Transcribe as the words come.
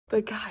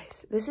But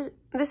guys, this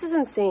is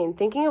insane.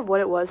 Thinking of what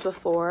it was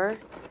before.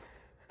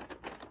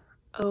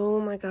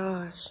 Oh my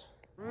gosh.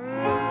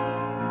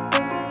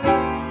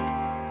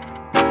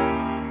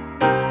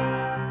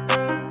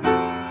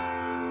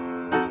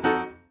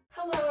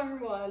 Hello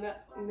everyone.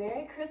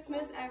 Merry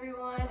Christmas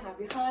everyone.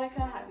 Happy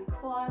Hanukkah, Happy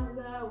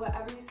Kwanzaa,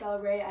 whatever you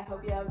celebrate. I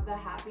hope you have the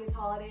happiest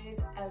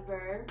holidays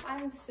ever.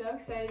 I'm so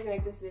excited to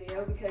make this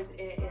video because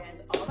it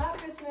is all about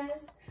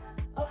Christmas.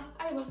 Oh,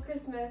 I love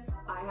Christmas.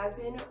 I have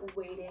been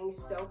waiting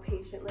so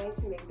patiently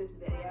to make this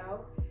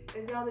video.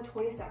 It's now the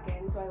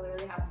 22nd, so I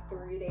literally have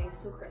 3 days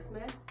till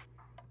Christmas.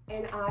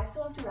 And I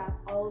still have to wrap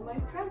all of my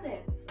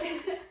presents.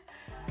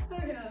 Oh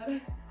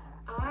god.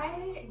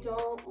 I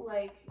don't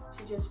like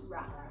to just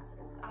wrap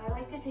presents. I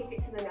like to take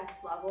it to the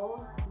next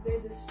level.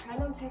 There's this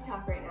trend on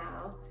TikTok right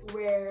now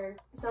where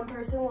some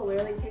person will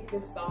literally take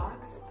this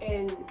box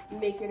and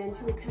make it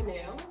into a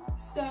canoe.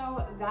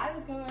 So that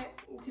is going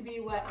to be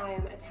what I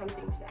am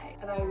attempting today.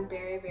 And I'm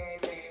very, very,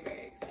 very,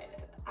 very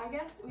excited. I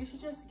guess we should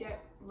just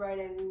get right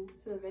into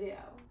the video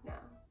now.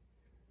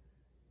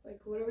 Like,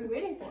 what are we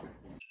waiting for?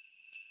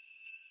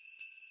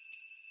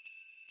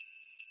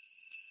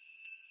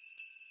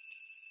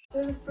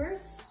 So the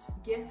first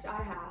gift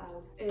I have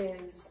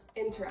is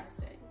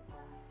interesting.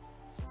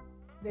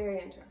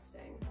 Very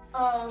interesting.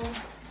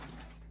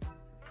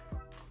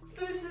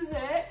 This is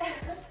it.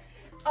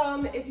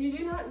 If you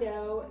do not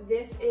know,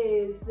 this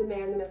is the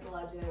man, the myth, the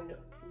legend,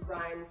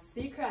 Ryan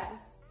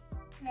Seacrest.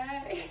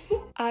 Hey.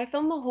 I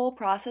filmed the whole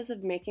process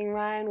of making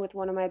Ryan with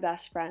one of my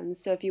best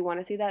friends, so if you want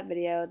to see that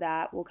video,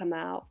 that will come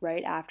out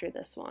right after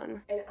this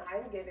one. And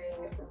I'm giving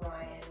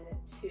Ryan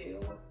to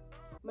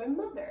my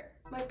mother.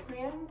 My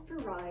plan for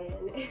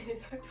Ryan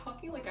is, I'm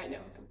talking like I know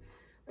him.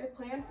 My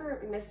plan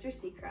for Mr.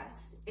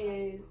 Seacrest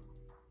is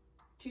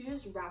to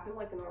just wrap him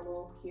like a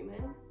normal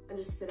human and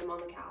just sit him on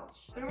the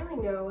couch. I don't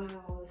really know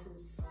how this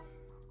is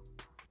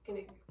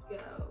gonna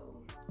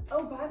go.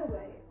 Oh, by the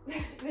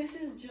way, this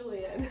is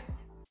Julian.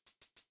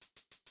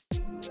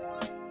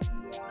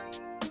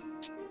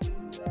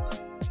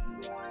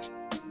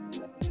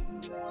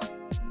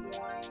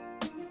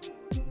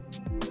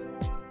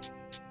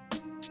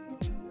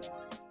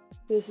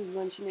 This is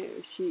when she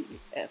knew she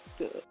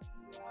effed up.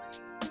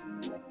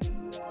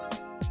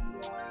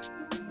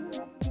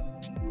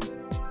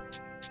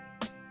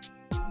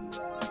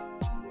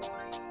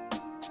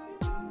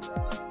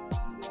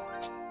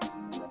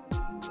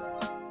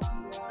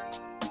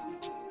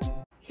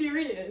 Here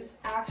he is.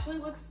 Actually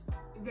looks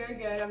very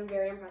good. I'm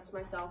very impressed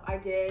with myself. I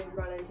did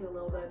run into a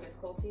little bit of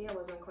difficulty. I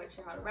wasn't quite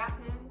sure how to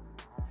wrap him,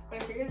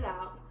 but I figured it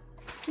out.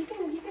 He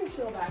can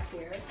chill back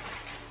here.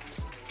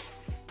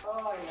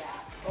 Oh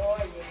yeah, oh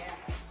yeah.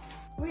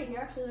 Wait, he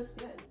actually looks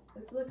good.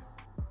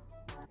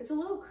 It's a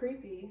little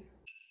creepy.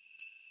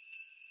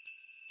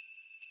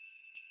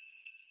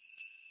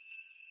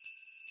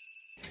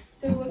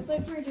 So it looks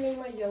like we're doing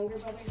my younger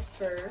brother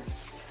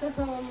first.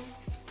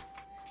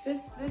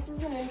 This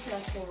is an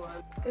interesting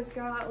one. It's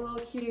got a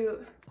little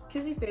cute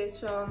kissy face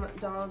from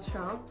Donald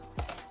Trump.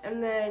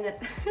 And then,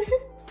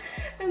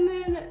 and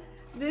then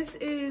this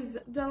is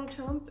Donald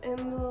Trump and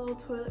the little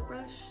toilet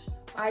brush.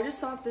 I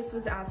just thought this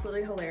was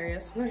absolutely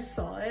hilarious when I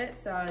saw it,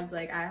 so I was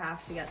like, I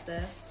have to get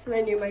this. And I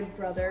knew my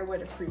brother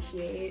would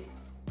appreciate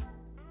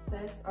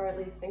this, or at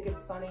least think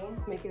it's funny.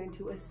 Make it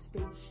into a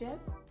spaceship.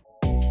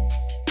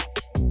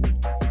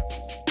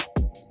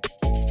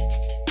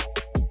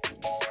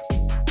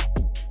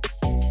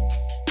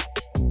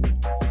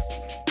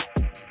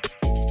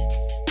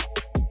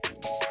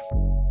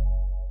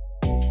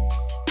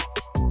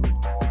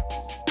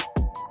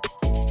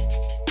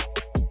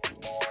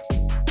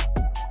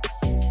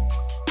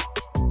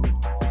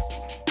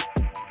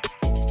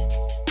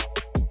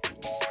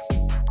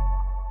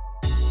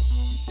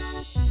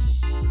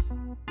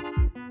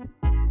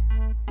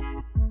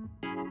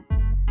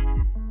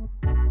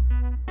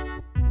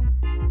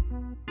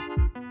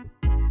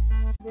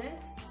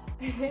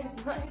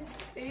 It's my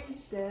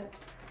spaceship.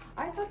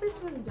 I thought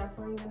this was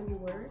definitely going to be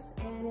worse,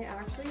 and it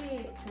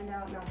actually turned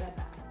out not that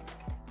bad.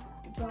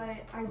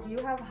 But I do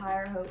have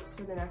higher hopes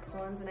for the next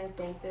ones, and I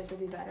think this will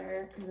be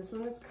better, because this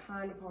one is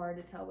kind of hard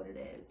to tell what it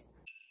is.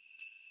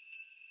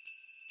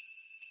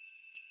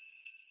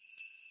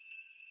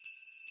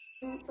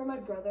 For my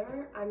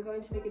brother, I'm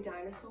going to make a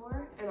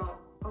dinosaur, and I'll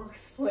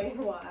explain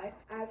why.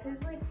 As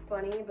his like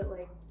funny, but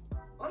like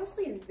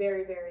honestly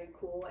very, very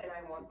cool, and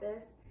I want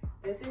this.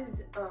 This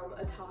is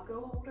a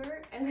taco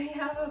holder, and they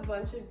have a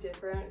bunch of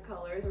different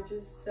colors, which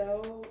is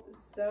so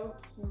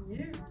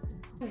cute.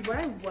 What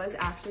I was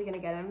actually gonna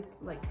get him,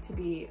 like, to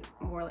be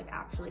more like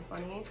actually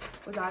funny,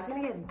 was I was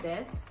gonna get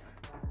this.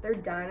 They're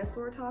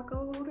dinosaur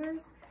taco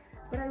holders,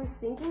 but I was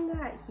thinking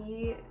that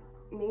he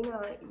may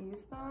not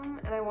use them,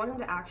 and I want him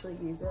to actually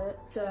use it.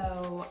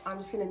 So I'm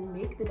just gonna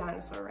make the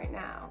dinosaur right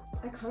now.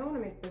 I kind of want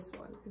to make this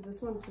one, because this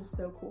one's just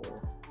so cool.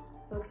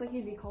 It looks like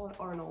he'd be called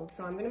Arnold,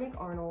 so I'm gonna make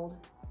Arnold.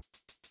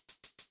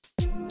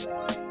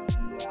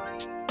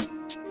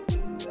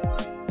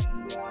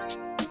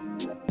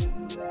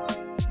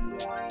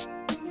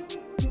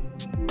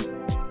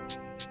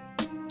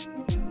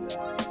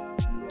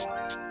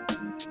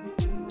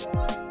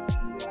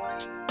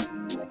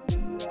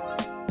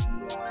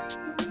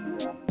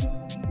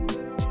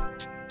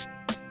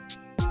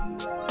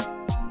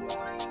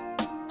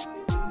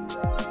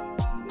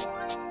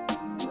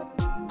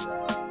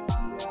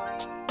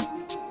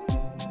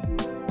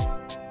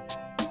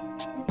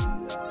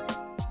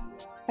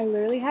 I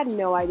literally had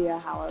no idea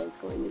how I was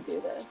going to do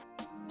this.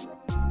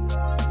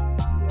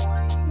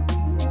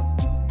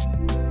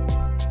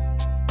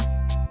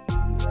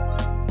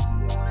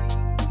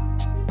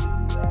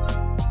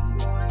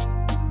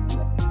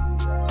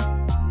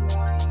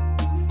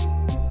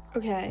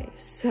 Okay,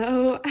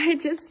 so I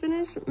just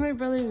finished my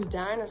brother's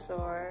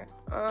dinosaur.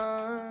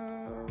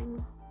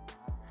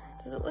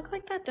 Does it look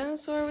like that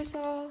dinosaur we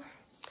saw?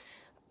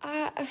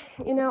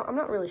 You know, I'm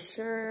not really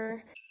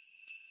sure.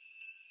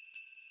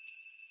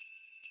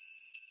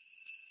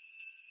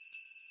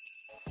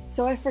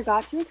 So I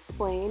forgot to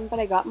explain, but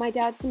I got my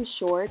dad some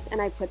shorts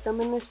and I put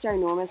them in this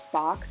ginormous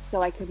box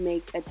so I could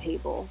make a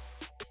table.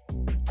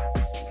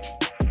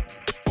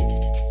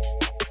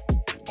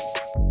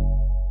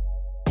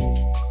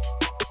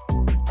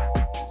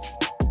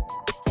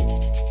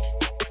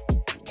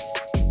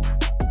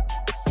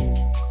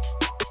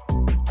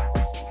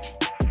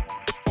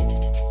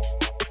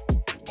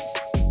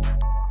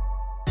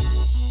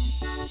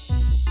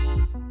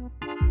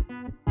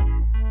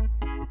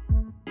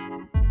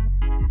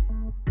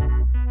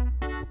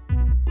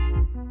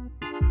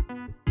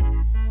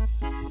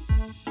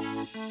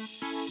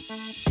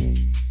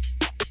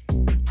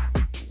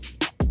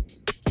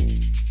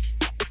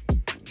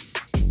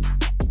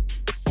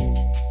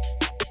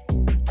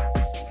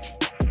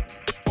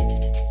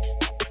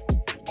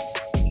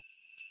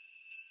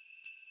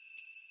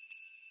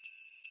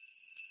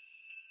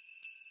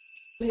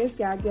 His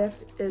gag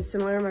gift is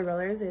similar to my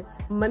brother's. It's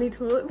money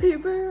toilet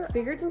paper. I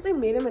figured since I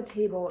made him a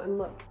table, and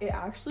look, it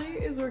actually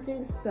is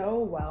working so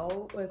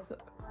well with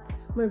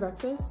my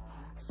breakfast.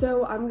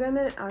 So I'm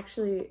gonna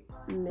actually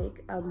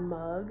make a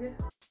mug.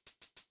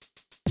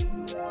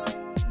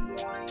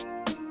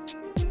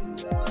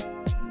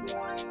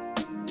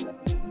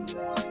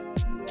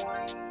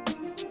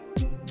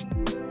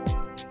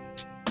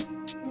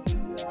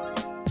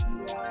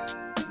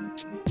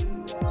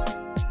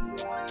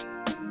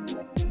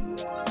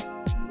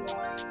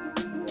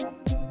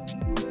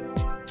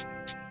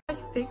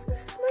 I think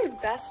this is my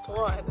best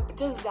one.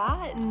 Does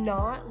that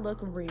not look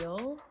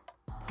real?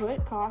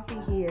 Put coffee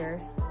here.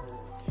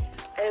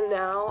 And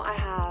now I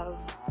have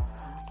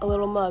a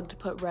little mug to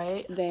put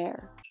right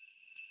there.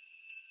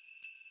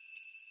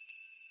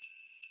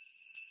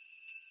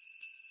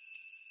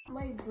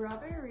 My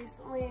brother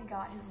recently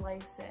got his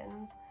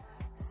license.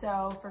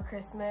 So for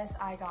Christmas,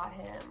 I got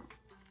him,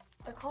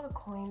 they're called a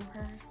coin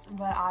purse,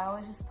 but I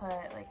always just put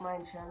like my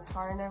insurance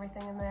card and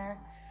everything in there.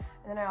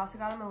 And then I also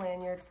got him a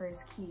lanyard for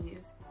his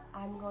keys.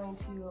 I'm going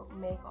to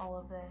make all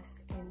of this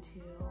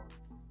into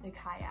the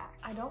kayak.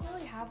 I don't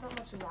really have that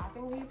much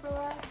wrapping paper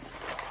left.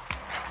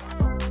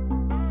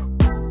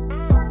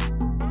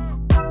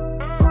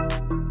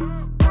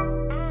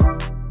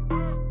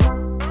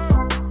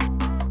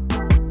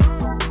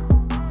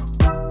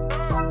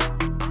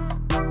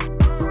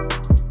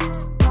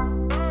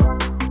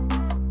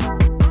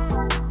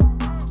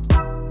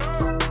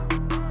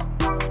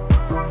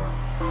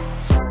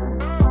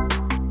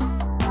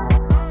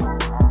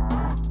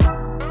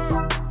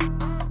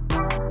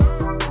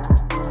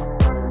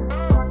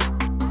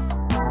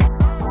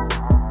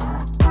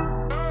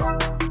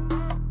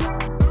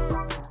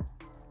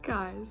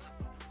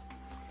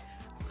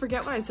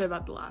 Forget what I said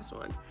about the last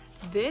one.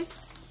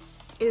 This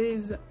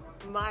is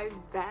my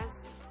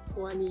best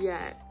one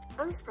yet.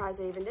 I'm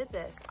surprised I even did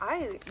this.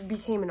 I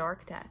became an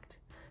architect.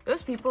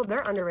 Those people,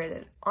 they're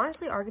underrated.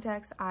 Honestly,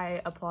 architects, I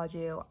applaud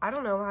you. I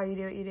don't know how you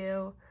do what you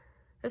do.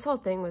 This whole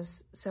thing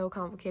was so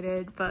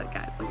complicated, but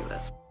guys, look at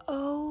this.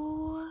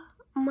 Oh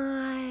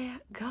my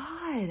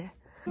God.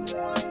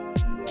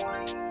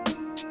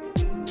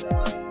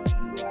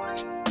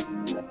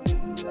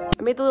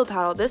 I made the little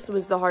paddle. This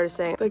was the hardest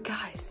thing. But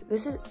guys,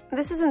 this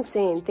is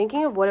insane.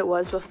 Thinking of what it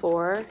was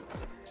before.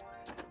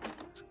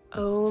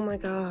 Oh my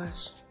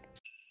gosh.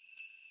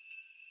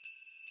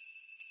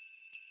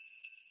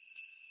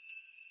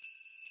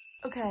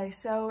 Okay,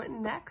 so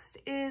next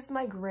is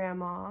my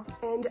grandma,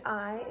 and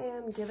I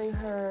am giving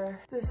her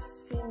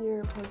this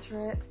senior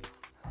portrait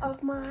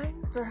of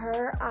mine. For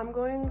her, I'm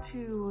going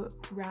to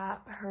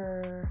wrap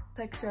her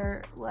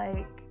picture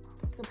like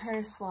a pair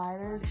of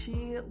sliders.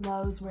 She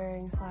loves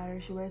wearing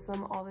sliders. She wears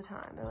them all the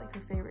time. They're like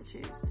her favorite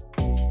shoes.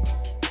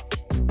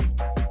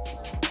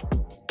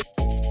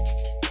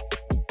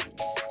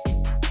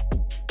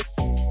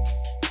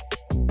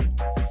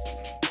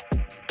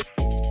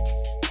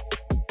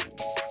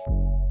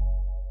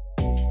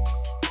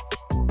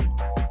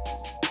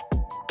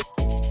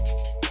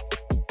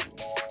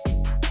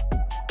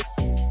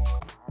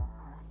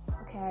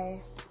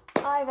 Okay,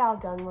 I've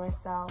outdone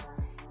myself.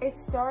 It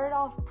started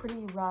off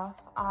pretty rough.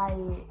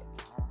 I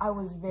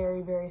was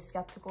very, very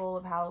skeptical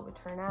of how it would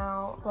turn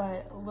out,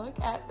 but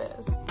look at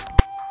this.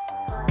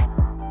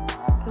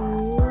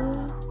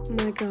 Oh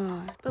my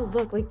God. But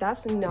look, like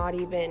that's not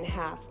even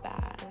half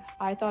bad.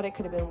 I thought it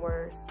could have been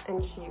worse,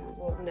 and she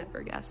will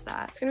never guess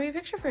that. It's gonna be a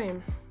picture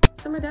frame.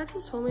 So my dad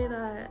just told me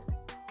that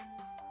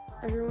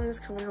everyone is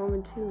coming home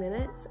in 2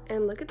 minutes,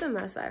 and look at the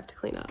mess I have to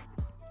clean up.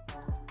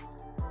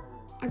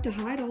 I have to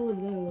hide all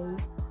of those.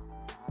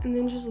 And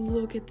then just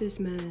look at this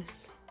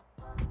mess.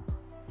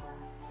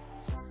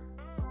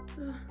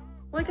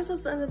 I guess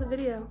that's the end of the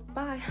video.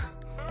 Bye.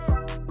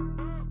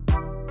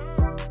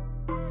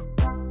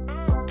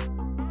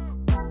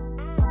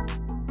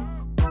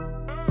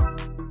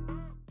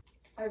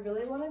 I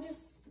really want to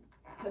just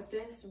put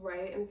this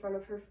right in front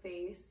of her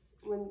face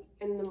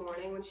in the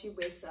morning when she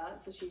wakes up,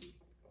 so she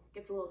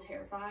gets a little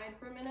terrified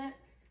for a minute,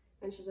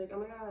 and she's like, oh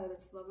my god,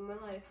 it's the love of my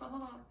life,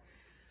 haha.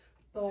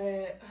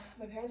 But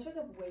my parents wake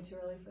up way too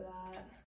early for that.